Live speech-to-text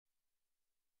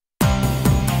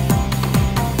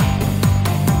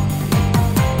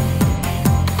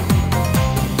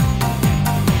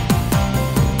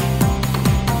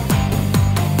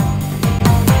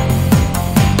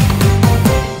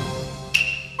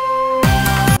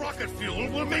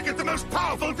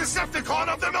Decepticon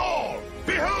of them all!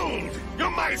 Behold,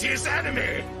 your mightiest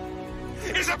enemy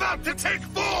is about to take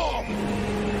form!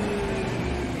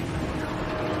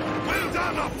 Well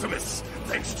done, Optimus!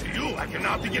 Thanks to you, I can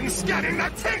now begin scanning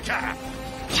that tanker!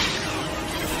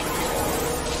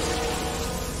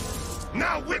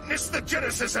 Now witness the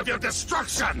genesis of your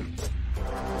destruction!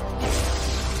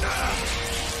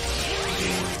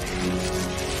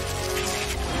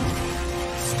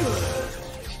 Scourge!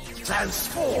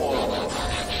 Transform!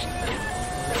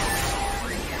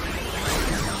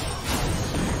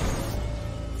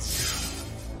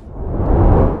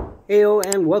 Heyo,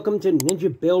 and welcome to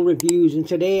NinjaBill Reviews, and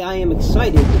today I am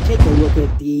excited to take a look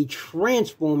at the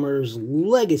Transformers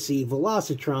Legacy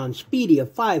Veloscitron Speedia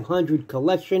 500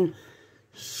 collection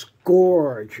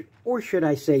Scourge, or should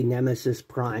I say Nemesis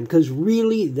Prime, because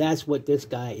really that's what this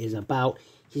guy is about.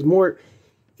 He's more,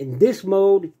 in this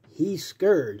mode, he's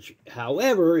Scourge.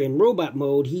 However, in robot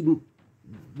mode, he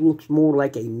looks more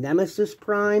like a Nemesis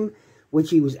Prime,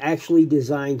 which he was actually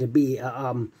designed to be.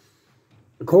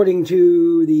 According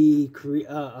to the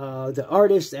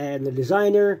artist and the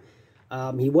designer,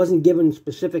 he wasn't given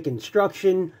specific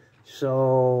instruction.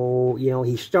 So, you know,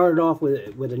 he started off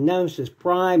with a Nemesis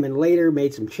Prime and later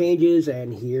made some changes,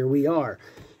 and here we are.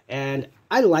 And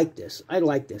I like this. I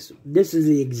like this. This is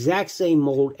the exact same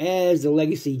mold as the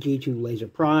Legacy G2 Laser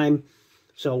Prime.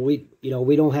 So we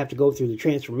don't have to go through the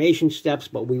transformation steps,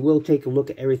 but we will take a look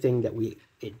at everything that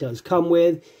it does come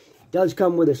with. It does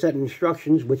come with a set of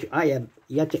instructions, which I have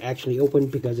yet to actually open,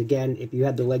 because again, if you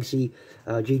have the Legacy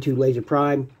G2 Laser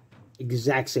Prime,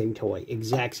 exact same toy,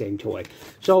 exact same toy.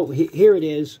 So here it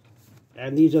is,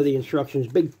 and these are the instructions,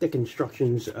 big thick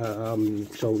instructions.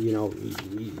 So you know,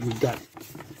 you've got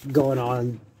going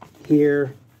on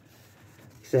here.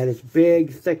 Said it's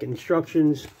big thick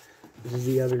instructions. This is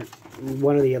the other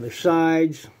one of the other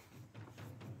sides,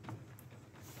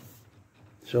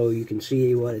 so you can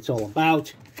see what it's all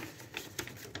about.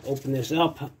 Open this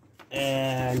up,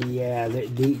 and yeah,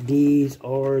 these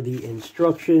are the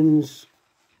instructions.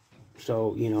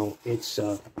 So, you know, it's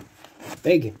a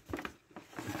big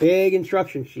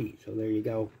instruction sheet. So there you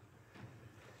go.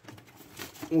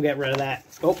 We'll get rid of that.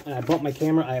 Oh, and I bumped my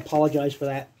camera. I apologize for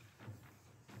that.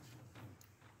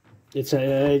 It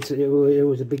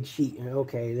was a big sheet.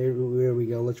 Okay, there we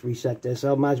go. Let's reset this.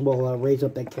 I might as well raise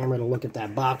up that camera to look at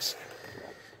that box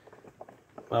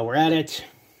while we're at it.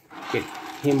 Get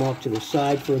him off to the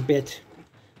side for a bit.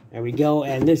 There we go,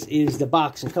 and this is the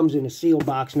box. It comes in a sealed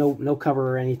box, no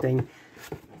cover or anything.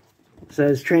 It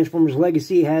says Transformers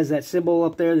Legacy, has that symbol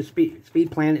up there, the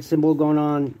Speed Planet symbol going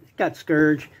on. It's got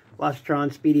Scourge,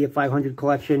 Veloscitron, Speedia 500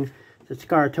 collection. It says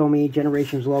Takara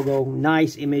Generations logo.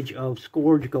 Nice image of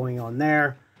Scourge going on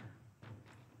there.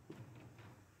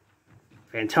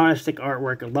 Fantastic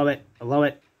artwork. I love it. I love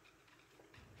it.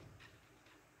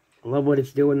 I love what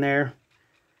it's doing there.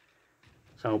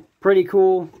 So, pretty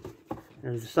cool.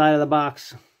 There's the side of the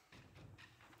box.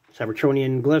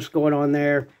 Cybertronian glyphs going on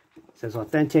there. It says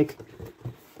authentic.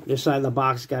 This side of the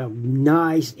box got a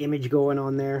nice image going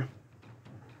on there.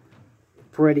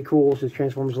 Pretty cool. It says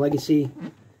Transformers Legacy.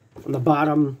 On the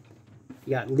bottom,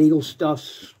 you got legal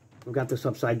stuffs. We've got this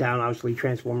upside down, obviously.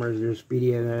 Transformers. There's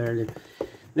Speedia there.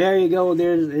 There you go.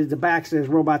 There's the back. Says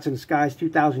Robots in the Skies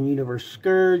 2000 Universe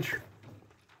Scourge.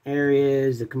 There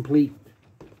is the complete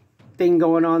thing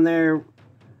going on there.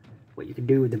 What you can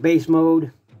do with the base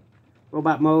mode,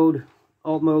 robot mode,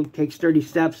 alt mode, takes 30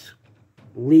 steps,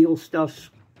 legal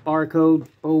stuff, barcode,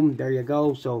 boom, there you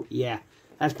go. So yeah,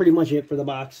 that's pretty much it for the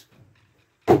box.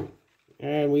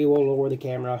 And we will lower the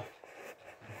camera,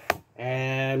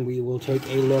 and we will take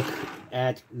a look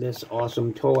at this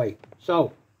awesome toy.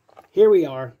 So here we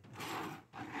are,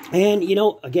 and you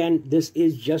know, again, this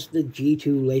is just the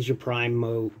G2 Laser Prime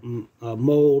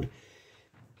mold.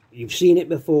 You've seen it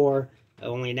before.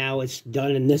 Only now it's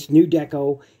done in this new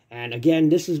deco. And again,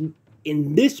 this is,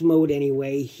 in this mode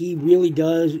anyway, he really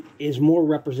is more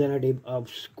representative of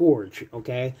Scourge,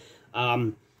 okay,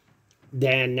 than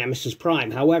Nemesis Prime.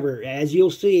 However, as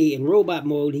you'll see, in robot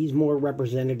mode, he's more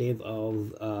representative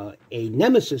of a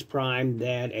Nemesis Prime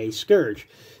than a Scourge.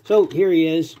 So here he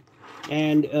is.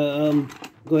 And go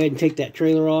ahead and take that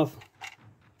trailer off.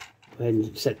 Go ahead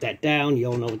and set that down. You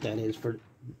all know what that is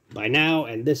by now.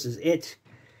 And this is it.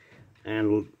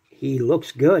 And he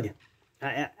looks good.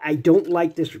 I don't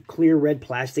like this clear red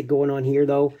plastic going on here,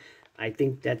 though. I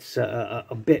think that's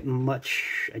a bit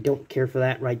much. I don't care for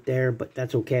that right there, but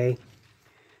that's okay.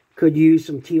 Could use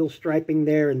some teal striping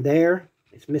there and there.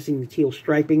 It's missing the teal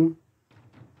striping.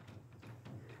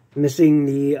 Missing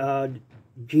the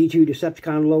G2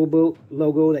 Decepticon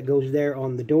logo that goes there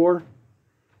on the door.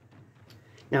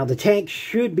 Now, the tank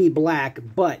should be black,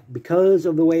 but because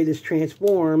of the way this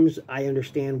transforms, I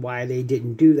understand why they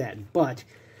didn't do that. But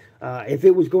if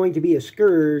it was going to be a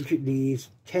Scourge, these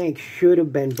tanks should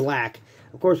have been black.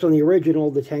 Of course, on the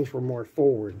original, the tanks were more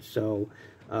forward. So,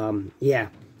 yeah,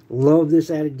 love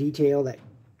this added detail, that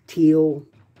teal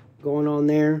going on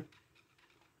there.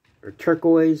 Or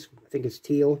turquoise, I think it's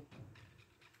teal.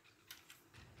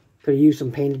 Could have used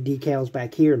some painted decals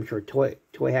back here. I'm sure Toy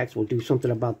Hacks will do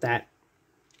something about that.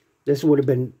 This would have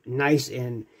been nice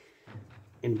in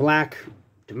black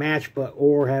to match,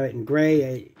 or have it in gray.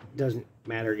 It doesn't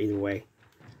matter either way.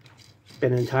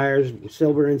 Spinning tires,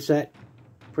 silver inset,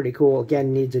 pretty cool.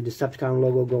 Again, needs a Decepticon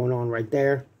logo going on right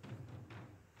there.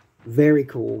 Very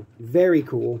cool, very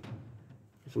cool.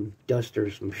 Some dust or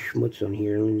some schmutz on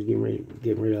here. Let me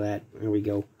get rid of that. There we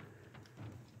go.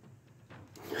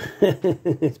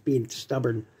 It's being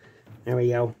stubborn. There we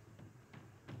go.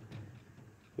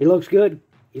 He looks good.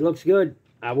 He looks good.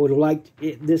 I would have liked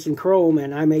this in chrome,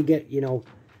 and I may get, you know,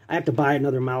 I have to buy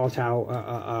another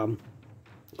Molotov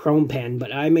chrome pen,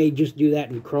 but I may just do that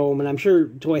in chrome, and I'm sure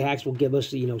Toy Hacks will give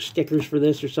us, you know, stickers for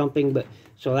this or something, but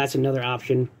so that's another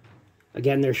option.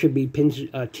 Again, there should be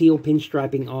teal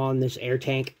pinstriping on this air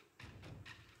tank.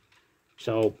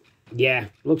 So, yeah,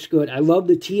 looks good. I love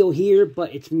the teal here,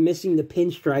 but it's missing the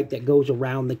pinstripe that goes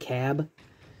around the cab.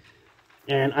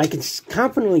 And I can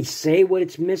confidently say what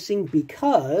it's missing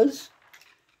because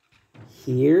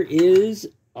here is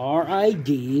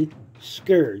RID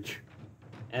Scourge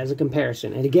as a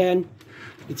comparison. And again,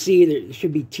 you can see there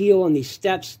should be teal on these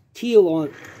steps, teal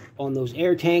on those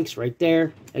air tanks right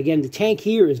there. Again, the tank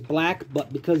here is black,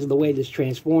 but because of the way this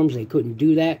transforms, they couldn't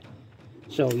do that.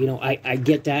 So, you know, I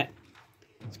get that.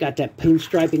 It's got that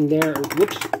pinstriping there.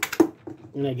 Whoops.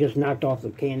 And I just knocked off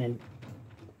the cannon.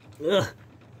 Ugh.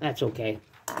 That's okay.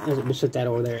 We'll set that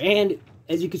over there. And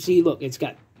as you can see, look, it's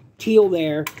got teal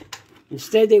there.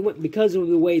 Instead, they went, because of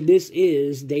the way this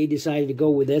is, they decided to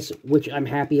go with this, which I'm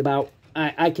happy about.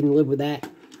 I can live with that.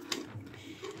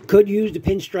 Could use the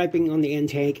pinstriping on the end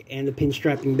tank and the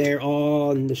pinstriping there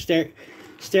on the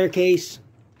staircase,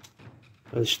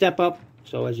 or the step up.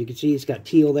 So as you can see, it's got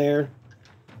teal there.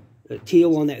 The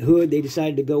teal on that hood, they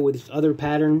decided to go with this other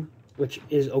pattern, which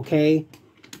is okay.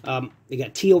 They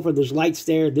got teal for those lights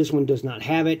there. This one does not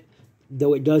have it,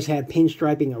 though it does have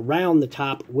pinstriping around the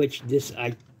top, which this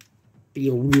I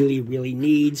feel really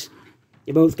needs.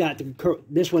 They both got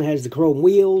this one has the chrome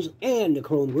wheels and the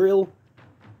chrome grille.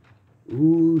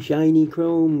 Ooh, shiny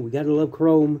chrome. We gotta love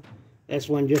chrome. This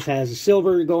one just has a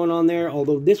silver going on there,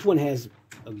 although this one has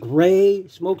a gray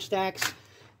smokestacks.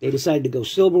 They decided to go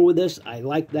silver with this. I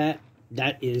like that.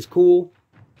 That is cool.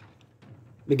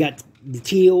 We got the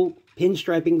teal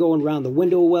pinstriping going around the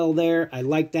window well there. I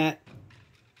like that.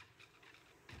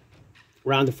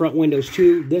 Around the front windows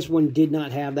too. This one did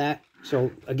not have that.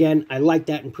 So again, I like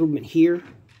that improvement here.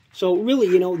 So really,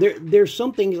 you know, there's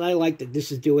some things I like that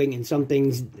this is doing, and some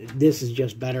things this is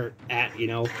just better at, you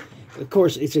know. Of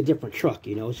course, it's a different truck,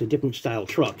 you know. It's a different style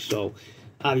truck. So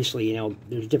obviously, you know,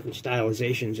 there's different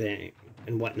stylizations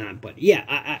and whatnot. But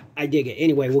yeah, I dig it.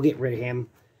 Anyway, we'll get rid of him.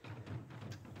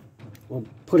 We'll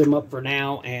put him up for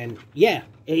now, and yeah,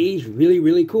 he's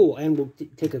really cool. And we'll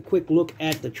take a quick look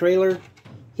at the trailer.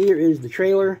 Here is the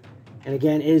trailer, and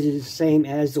again, it is the same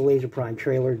as the Laser Prime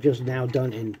trailer, just now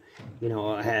done in, you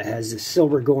know, has the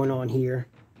silver going on here.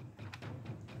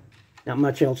 Not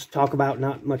much else to talk about,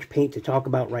 not much paint to talk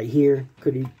about right here.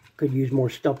 Could use more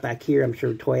stuff back here. I'm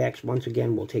sure Toy Hacks once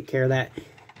again will take care of that.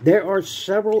 There are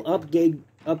several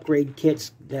upgrade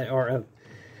kits that are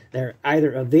they're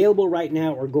either available right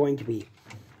now or going to be.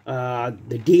 The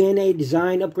DNA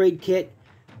design upgrade kit.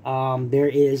 There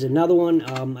is another one,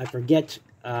 I forget.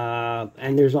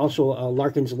 And there's also a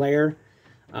Larkin's Lair.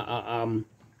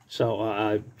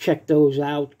 So check those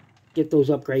out. Get those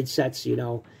upgrade sets, you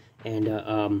know.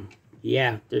 And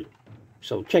yeah,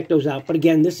 so check those out. But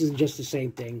again, this is just the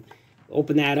same thing.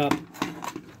 Open that up.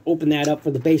 Open that up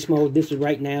for the base mode. This is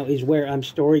right now is where I'm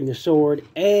storing the sword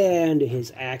and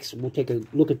his axe. We'll take a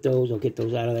look at those. I'll get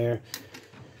those out of there.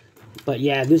 But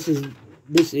yeah, this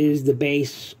is the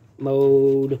base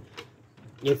mode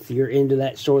if you're into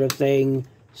that sort of thing.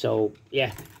 So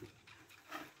yeah,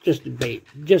 just the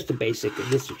basic.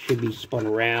 This should be spun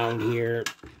around here.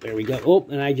 There we go. Oh,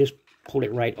 and I just pulled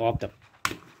it right off the.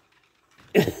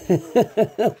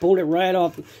 Pulled it right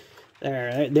off.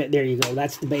 There you go.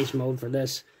 That's the base mode for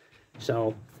this.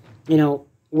 So, you know,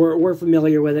 we're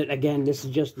familiar with it. Again, this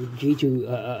is just the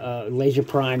G2 Laser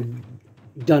Prime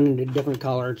done in a different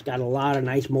color. It's got a lot of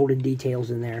nice molded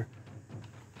details in there.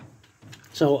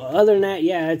 So other than that,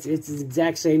 yeah, it's the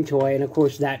exact same toy. And of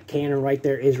course, that cannon right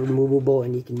there is removable,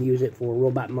 and you can use it for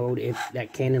robot mode. If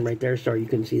that cannon right there, sorry you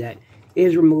couldn't see that,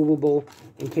 is removable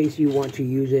in case you want to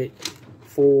use it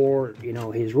for, you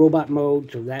know, his robot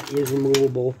mode. So that is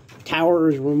removable. Tower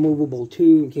is removable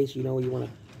too, in case, you know, you want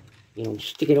to, you know,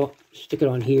 stick it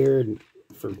on here, and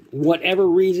for whatever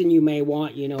reason you may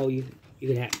want, you know, you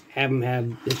can have him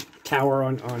have this tower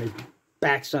on his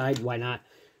backside. Why not?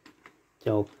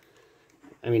 So,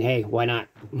 I mean, hey, why not?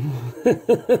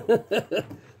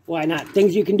 Why not?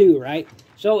 Things you can do, right?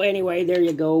 So anyway, there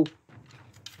you go.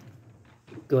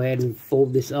 Go ahead and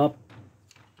fold this up.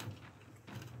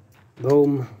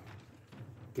 Boom.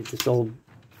 Get this all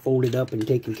folded up and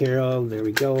taken care of. There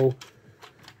we go.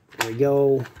 There we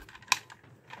go.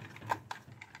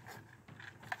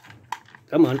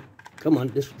 Come on. Come on.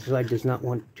 This side does not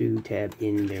want to tab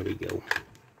in. There we go.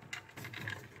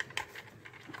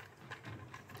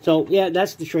 So, yeah,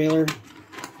 that's the trailer.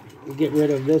 We'll get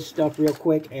rid of this stuff real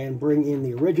quick and bring in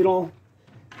the original.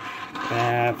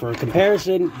 For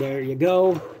comparison, there you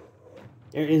go.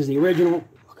 There is the original.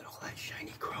 Look at all that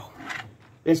shiny chrome.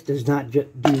 This does not do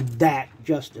that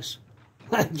justice.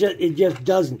 It just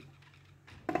doesn't.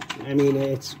 I mean,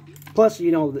 it's... Plus,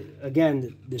 you know,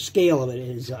 again, the scale of it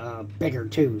is bigger,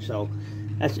 too. So,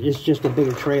 it's just a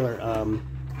bigger trailer,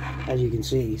 as you can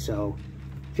see. So,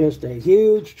 just a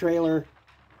huge trailer.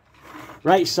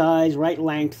 Right size, right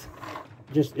length.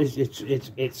 Just,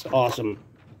 it's awesome.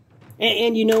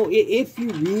 And you know, if you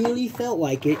really felt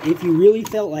like it, really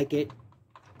felt like it,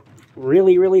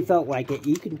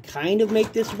 you can kind of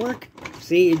make this work.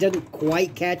 See, it doesn't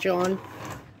quite catch on.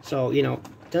 So, you know,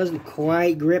 it doesn't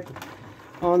quite grip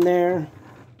on there.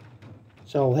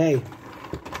 So, hey,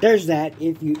 there's that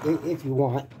if you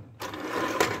want.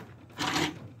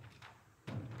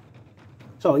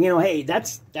 So, you know, hey,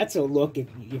 that's a look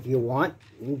if you want.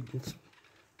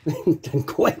 It doesn't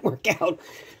quite work out.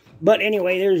 But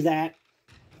anyway, there's that.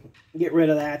 Get rid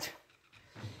of that.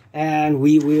 And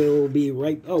we will be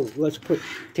right... Oh, let's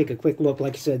take a quick look.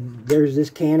 Like I said, there's this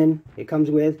cannon it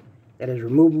comes with. That is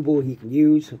removable. You can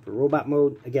use for robot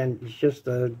mode. Again, it's just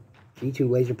the G2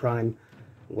 Laser Prime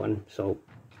one. So,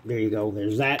 there you go.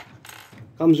 There's that.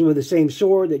 Comes with the same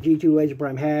sword that G2 Laser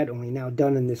Prime had, only now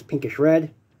done in this pinkish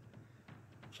red.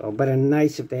 So, but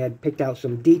nice if they had picked out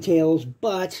some details,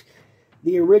 but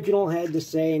the original had the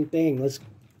same thing. Let's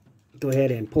go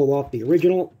ahead and pull off the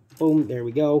original. Boom, there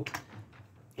we go.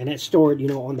 And that's stored, you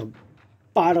know, on the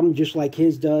bottom, just like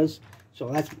his does.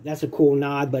 So that's a cool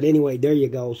nod. But anyway, there you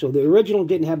go. So the original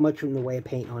didn't have much in the way of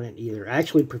paint on it either. I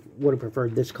actually would have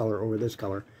preferred this color over this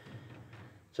color.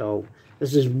 So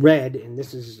this is red, and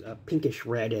this is a pinkish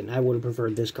red, and I would have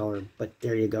preferred this color. But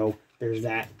there you go. There's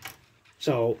that.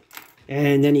 So...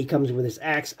 And then he comes with his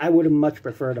axe. I would have much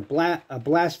preferred a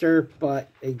blaster, but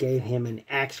they gave him an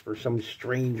axe for some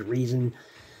strange reason.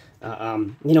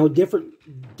 You know, different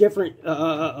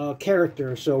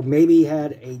character, so maybe he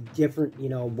had a different, you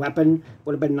know, weapon.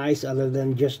 Would have been nice other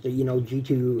than just the, you know,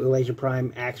 G2 Laser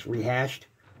Prime axe rehashed.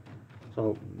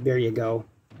 So, there you go.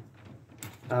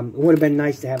 It would have been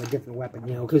nice to have a different weapon,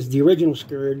 you know, because the original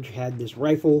Scourge had this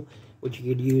rifle, which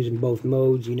you could use in both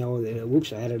modes, you know.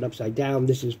 Whoops, I had it upside down.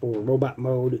 This is for robot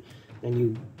mode.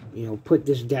 Then you know, put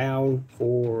this down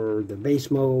for the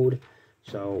base mode.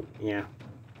 So, yeah.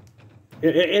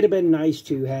 It'd have been nice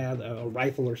to have a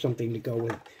rifle or something to go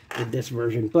with this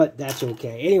version, but that's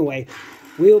okay. Anyway,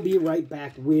 we'll be right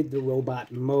back with the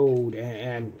robot mode.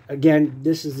 And again,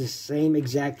 this is the same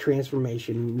exact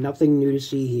transformation. Nothing new to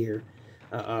see here.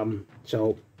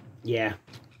 So, yeah.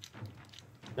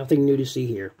 Nothing new to see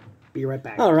here. Be right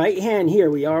back. All right, and here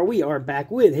we are. We are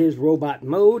back with his robot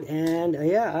mode, and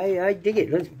yeah, I dig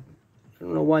it. I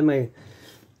don't know why my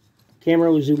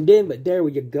camera was zoomed in, but there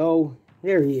we go.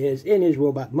 There he is in his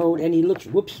robot mode, and he looks,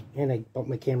 whoops, and I bumped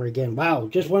my camera again. Wow,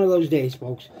 just one of those days,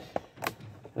 folks.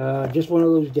 Just one of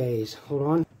those days. Hold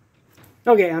on.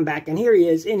 Okay, I'm back, and here he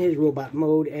is in his robot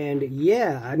mode, and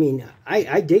yeah, I mean,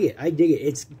 I dig it. I dig it.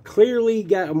 It's clearly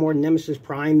got a more Nemesis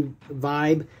Prime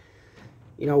vibe.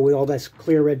 You know, with all this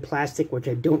clear red plastic, which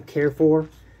I don't care for.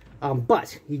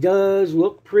 But he does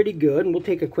look pretty good, and we'll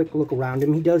take a quick look around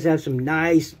him. He does have some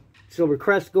nice silver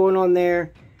crest going on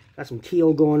there. Got some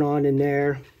teal going on in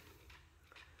there.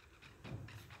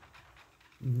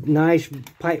 Nice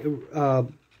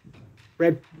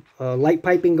red light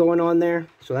piping going on there.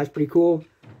 So that's pretty cool.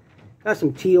 Got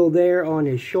some teal there on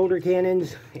his shoulder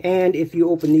cannons. And if you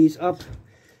open these up,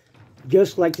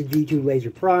 just like the G2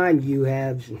 Laser Prime, you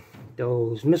have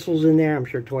those missiles in there. I'm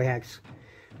sure Toy Hacks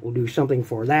will do something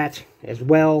for that as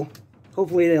well.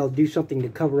 Hopefully they'll do something to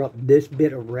cover up this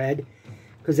bit of red,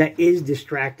 because that is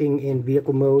distracting in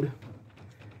vehicle mode.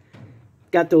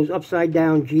 Got those upside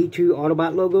down G2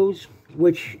 Autobot logos,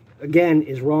 which again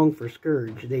is wrong for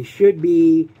Scourge. They should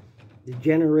be the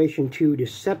Generation 2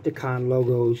 Decepticon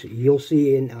logos you'll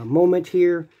see in a moment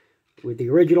here with the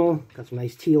original. Got some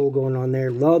nice teal going on there.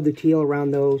 Love the teal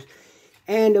around those.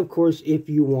 And of course, if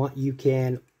you want, you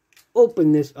can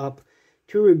open this up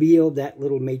to reveal that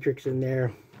little matrix in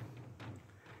there.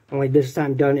 Only this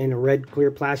time done in a red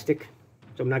clear plastic.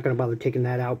 So I'm not going to bother taking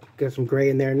that out. Got some gray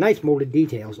in there. Nice molded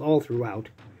details all throughout.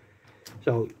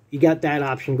 So you got that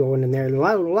option going in there.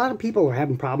 A lot of people are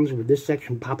having problems with this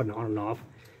section popping on and off.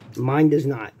 Mine does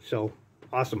not. So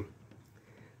awesome.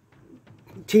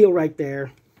 Teal right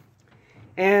there.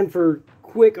 And for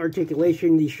quick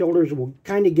articulation, these shoulders will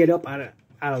kind of get up out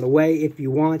of the way if you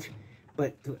want.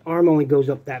 But the arm only goes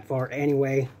up that far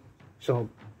anyway. So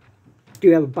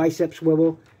do have a bicep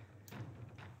swivel.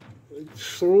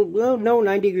 Well, no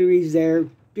 90 degrees there.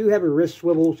 Do have a wrist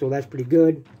swivel, so that's pretty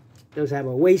good. Does have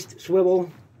a waist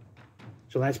swivel,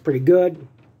 so that's pretty good.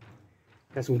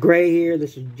 Got some gray here.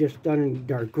 This is just done in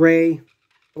dark gray,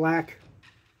 black.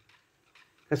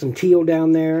 Got some teal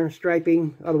down there,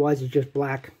 striping. Otherwise, it's just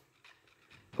black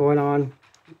going on.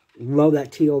 Love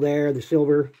that teal there, the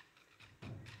silver.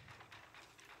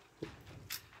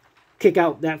 Kick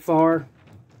out that far.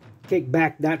 Kick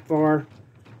back that far.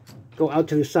 Go out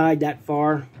to the side that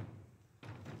far.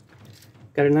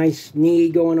 Got a nice knee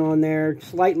going on there.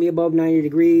 Slightly above 90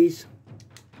 degrees.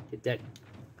 Get that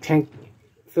tank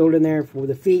filled in there for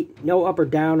the feet. No up or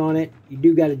down on it. You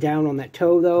do got a down on that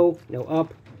toe though. No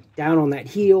up. Down on that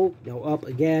heel. No up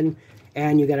again.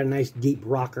 And you got a nice deep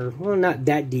rocker. Well, not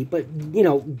that deep, but, you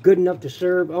know, good enough to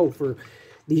serve. Oh, for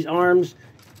these arms,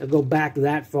 they'll go back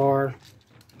that far.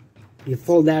 You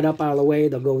fold that up out of the way,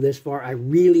 they'll go this far. I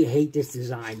really hate this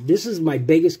design. This is my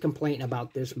biggest complaint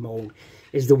about this mold,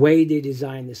 is the way they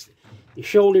designed this. The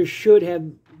shoulders should have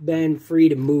been free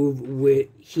to move with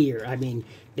here. I mean,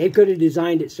 they could have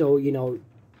designed it so, you know,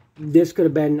 this could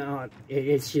have been,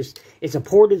 it's a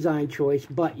poor design choice,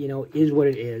 but, you know, is what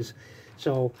it is.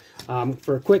 So,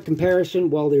 for a quick comparison,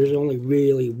 well, there's only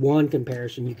really one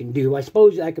comparison you can do. I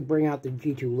suppose I could bring out the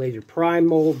G2 Laser Prime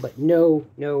mold, but no,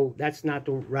 that's not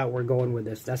the route we're going with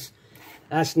this.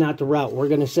 That's not the route. We're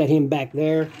going to set him back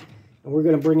there, and we're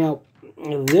going to bring out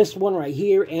this one right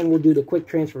here, and we'll do the quick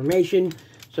transformation.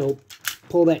 So,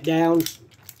 pull that down,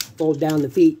 fold down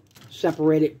the feet,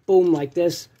 separate it, boom, like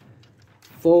this.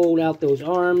 Fold out those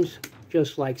arms,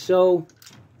 just like so.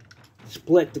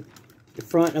 Split the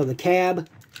front of the cab,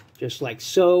 just like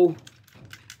so.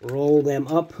 Roll them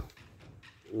up.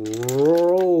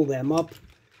 Roll them up.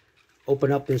 Open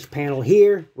up this panel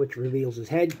here, which reveals his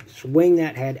head. Swing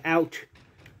that head out.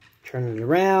 Turn it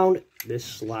around. This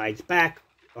slides back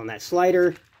on that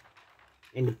slider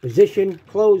into position.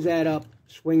 Close that up.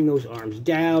 Swing those arms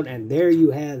down. And there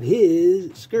you have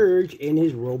his Scourge in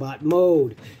his robot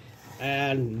mode.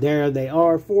 And there they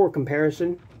are for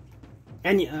comparison.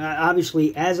 And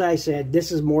obviously, as I said,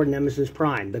 this is more Nemesis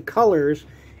Prime. The colors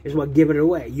is what give it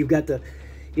away. You've got the,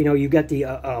 you know, you've got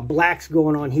the blacks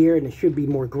going on here, and it should be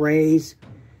more grays.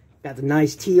 Got the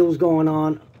nice teals going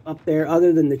on up there.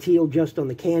 Other than the teal just on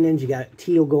the cannons, you got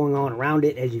teal going on around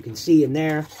it, as you can see in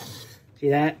there. See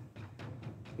that?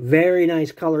 Very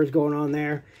nice colors going on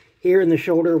there. Here in the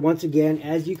shoulder, once again,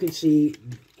 as you can see,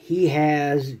 he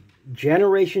has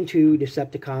Generation 2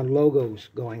 Decepticon logos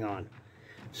going on.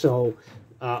 So,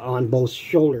 on both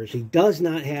shoulders. He does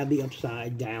not have the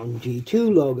upside down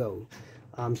G2 logo.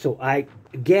 So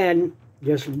again,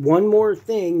 just one more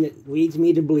thing that leads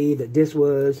me to believe that this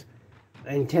was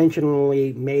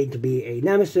intentionally made to be a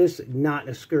Nemesis, not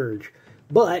a Scourge.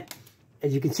 But,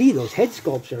 as you can see, those head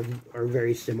sculpts are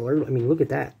very similar. I mean, look at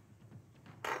that.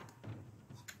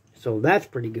 So that's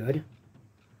pretty good.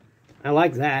 I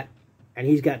like that. And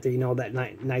he's got the, you know, that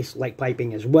nice light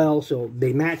piping as well. So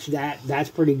they match that. That's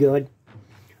pretty good.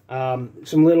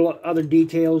 Some little other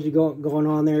details going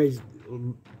on there. He's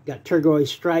got turquoise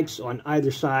stripes on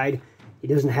either side. He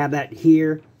doesn't have that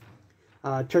here.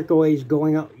 Turquoise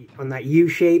going up on that U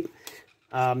shape.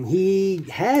 He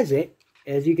has it,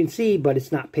 as you can see, but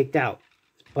it's not picked out.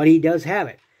 But he does have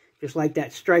it. Just like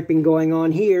that striping going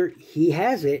on here, he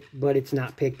has it, but it's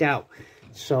not picked out.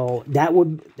 So that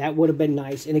would have been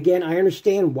nice. And again, I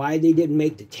understand why they didn't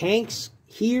make the tanks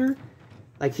here.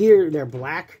 Like here, they're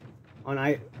black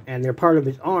and they're part of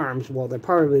his arms. Well, they're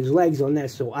part of his legs on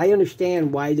this. So I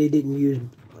understand why they didn't use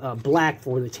black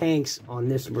for the tanks on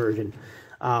this version.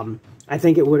 I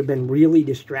think it would have been really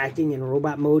distracting in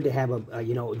robot mode to have a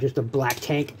you know, just a black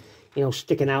tank, you know,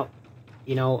 sticking out,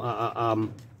 you know,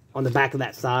 on the back of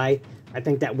that thigh. I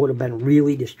think that would have been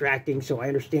really distracting, so I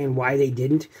understand why they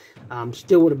didn't.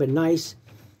 Still would have been nice.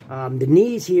 The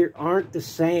knees here aren't the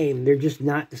same. They're just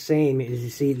not the same. As you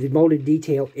see, the molded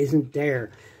detail isn't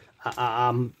there.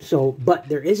 But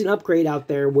there is an upgrade out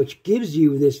there which gives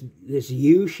you this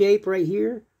U shape right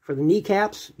here for the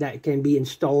kneecaps that can be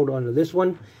installed onto this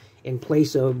one. In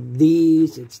place of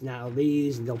these, it's now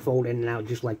these, and they'll fold in and out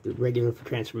just like the regular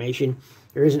transformation.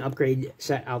 There is an upgrade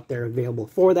set out there available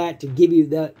for that to give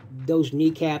you those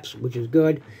kneecaps, which is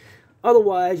good.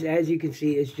 Otherwise, as you can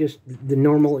see, it's just the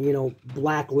normal, you know,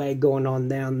 black leg going on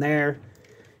down there.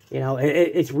 You know,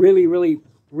 it's really, really,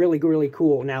 really, really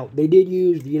cool. Now, they did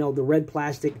use, you know, the red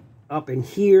plastic up in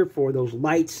here for those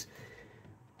lights.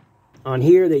 On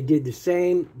here, they did the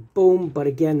same. Boom. But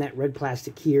again, that red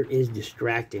plastic here is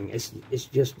distracting. It's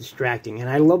just distracting. And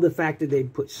I love the fact that they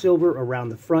put silver around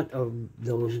the front of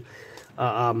those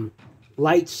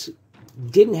lights.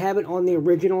 Didn't have it on the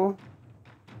original.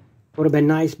 Would have been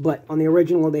nice, but on the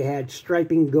original they had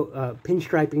striping,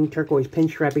 pinstriping, turquoise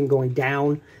pinstriping going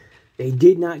down. They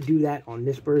did not do that on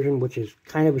this version, which is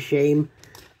kind of a shame.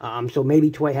 So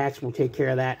maybe Toy Hacks will take care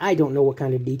of that. I don't know what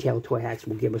kind of detail Toy Hacks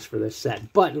will give us for this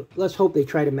set, but let's hope they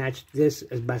try to match this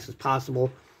as best as possible.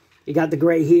 You got the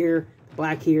gray here,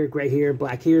 black here, gray here,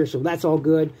 black here, so that's all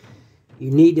good.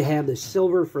 You need to have the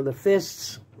silver for the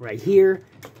fists right here.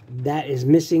 That is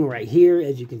missing right here,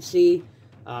 as you can see.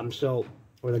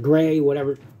 Or the gray,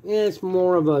 whatever. Yeah, it's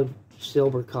more of a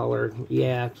silver color.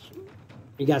 Yeah,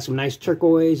 you got some nice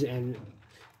turquoise and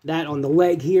that on the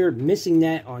leg here. Missing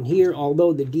that on here,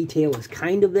 although the detail is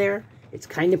kind of there. It's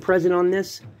kind of present on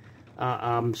this.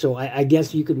 So I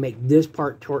guess you could make this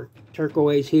part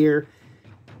turquoise here.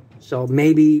 So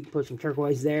maybe put some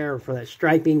turquoise there for that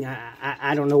striping.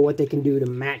 I don't know what they can do to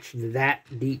match that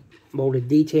deep molded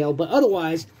detail. But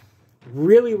otherwise,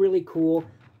 really, really cool.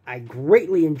 I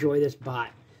greatly enjoy this bot.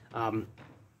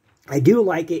 I do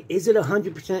like it. Is it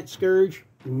 100% Scourge?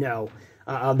 No.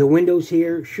 The windows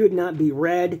here should not be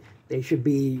red. They should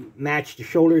be matched to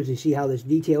shoulders. You see how this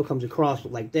detail comes across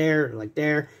like there, like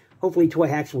there. Hopefully Toy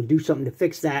Hacks will do something to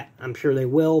fix that. I'm sure they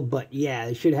will. But yeah,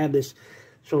 they should have this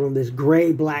sort of this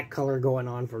gray-black color going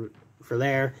on for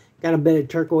there. Got a bit of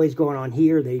turquoise going on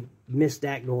here. They missed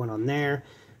that going on there.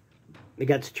 They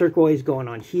got the turquoise going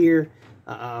on here.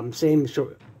 Same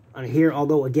sort on here,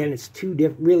 although again it's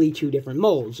really two different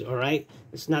molds. All right,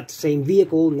 it's not the same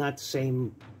vehicle, not the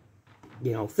same,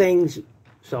 you know, things.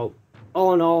 So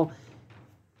all in all,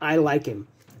 I like him.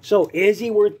 So is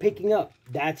he worth picking up?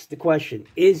 That's the question.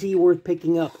 Is he worth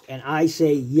picking up? And I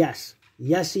say yes.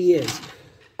 Yes, he is.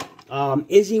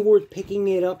 Is he worth picking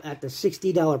it up at the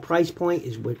 $60 price point?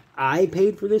 Is what I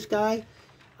paid for this guy?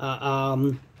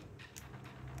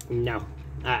 No.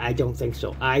 I don't think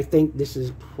so. I think this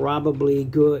is probably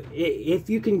good. If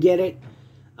you can get it,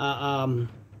 if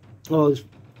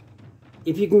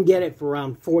you can get it for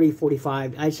around $40,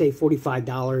 $45, I'd say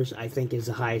 $45, I think is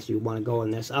the highest you want to go in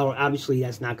this. Obviously,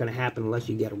 that's not going to happen unless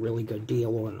you get a really good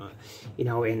deal on, you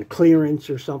know, in clearance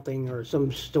or something, or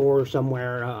some store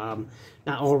somewhere.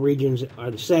 Not all regions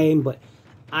are the same, but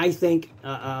I think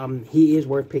he is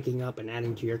worth picking up and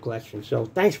adding to your collection. So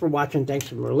thanks for watching. Thanks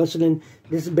for listening.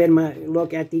 This has been my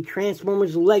look at the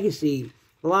Transformers Legacy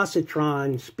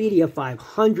Veloscitron Speedia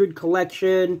 500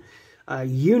 collection.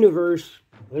 Universe,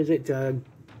 what is it?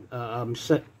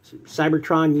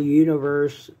 Cybertron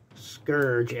Universe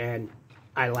Scourge, and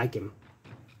I like him.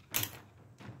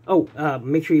 Oh,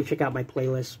 make sure you check out my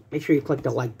playlist. Make sure you click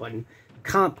the like button.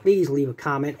 Please leave a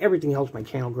comment. Everything helps my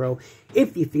channel grow.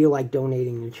 If you feel like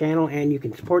donating to the channel and you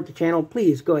can support the channel,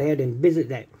 please go ahead and visit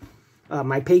that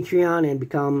my Patreon and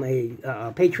become a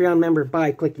Patreon member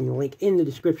by clicking the link in the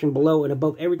description below. And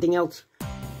above everything else,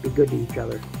 be good to each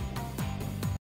other.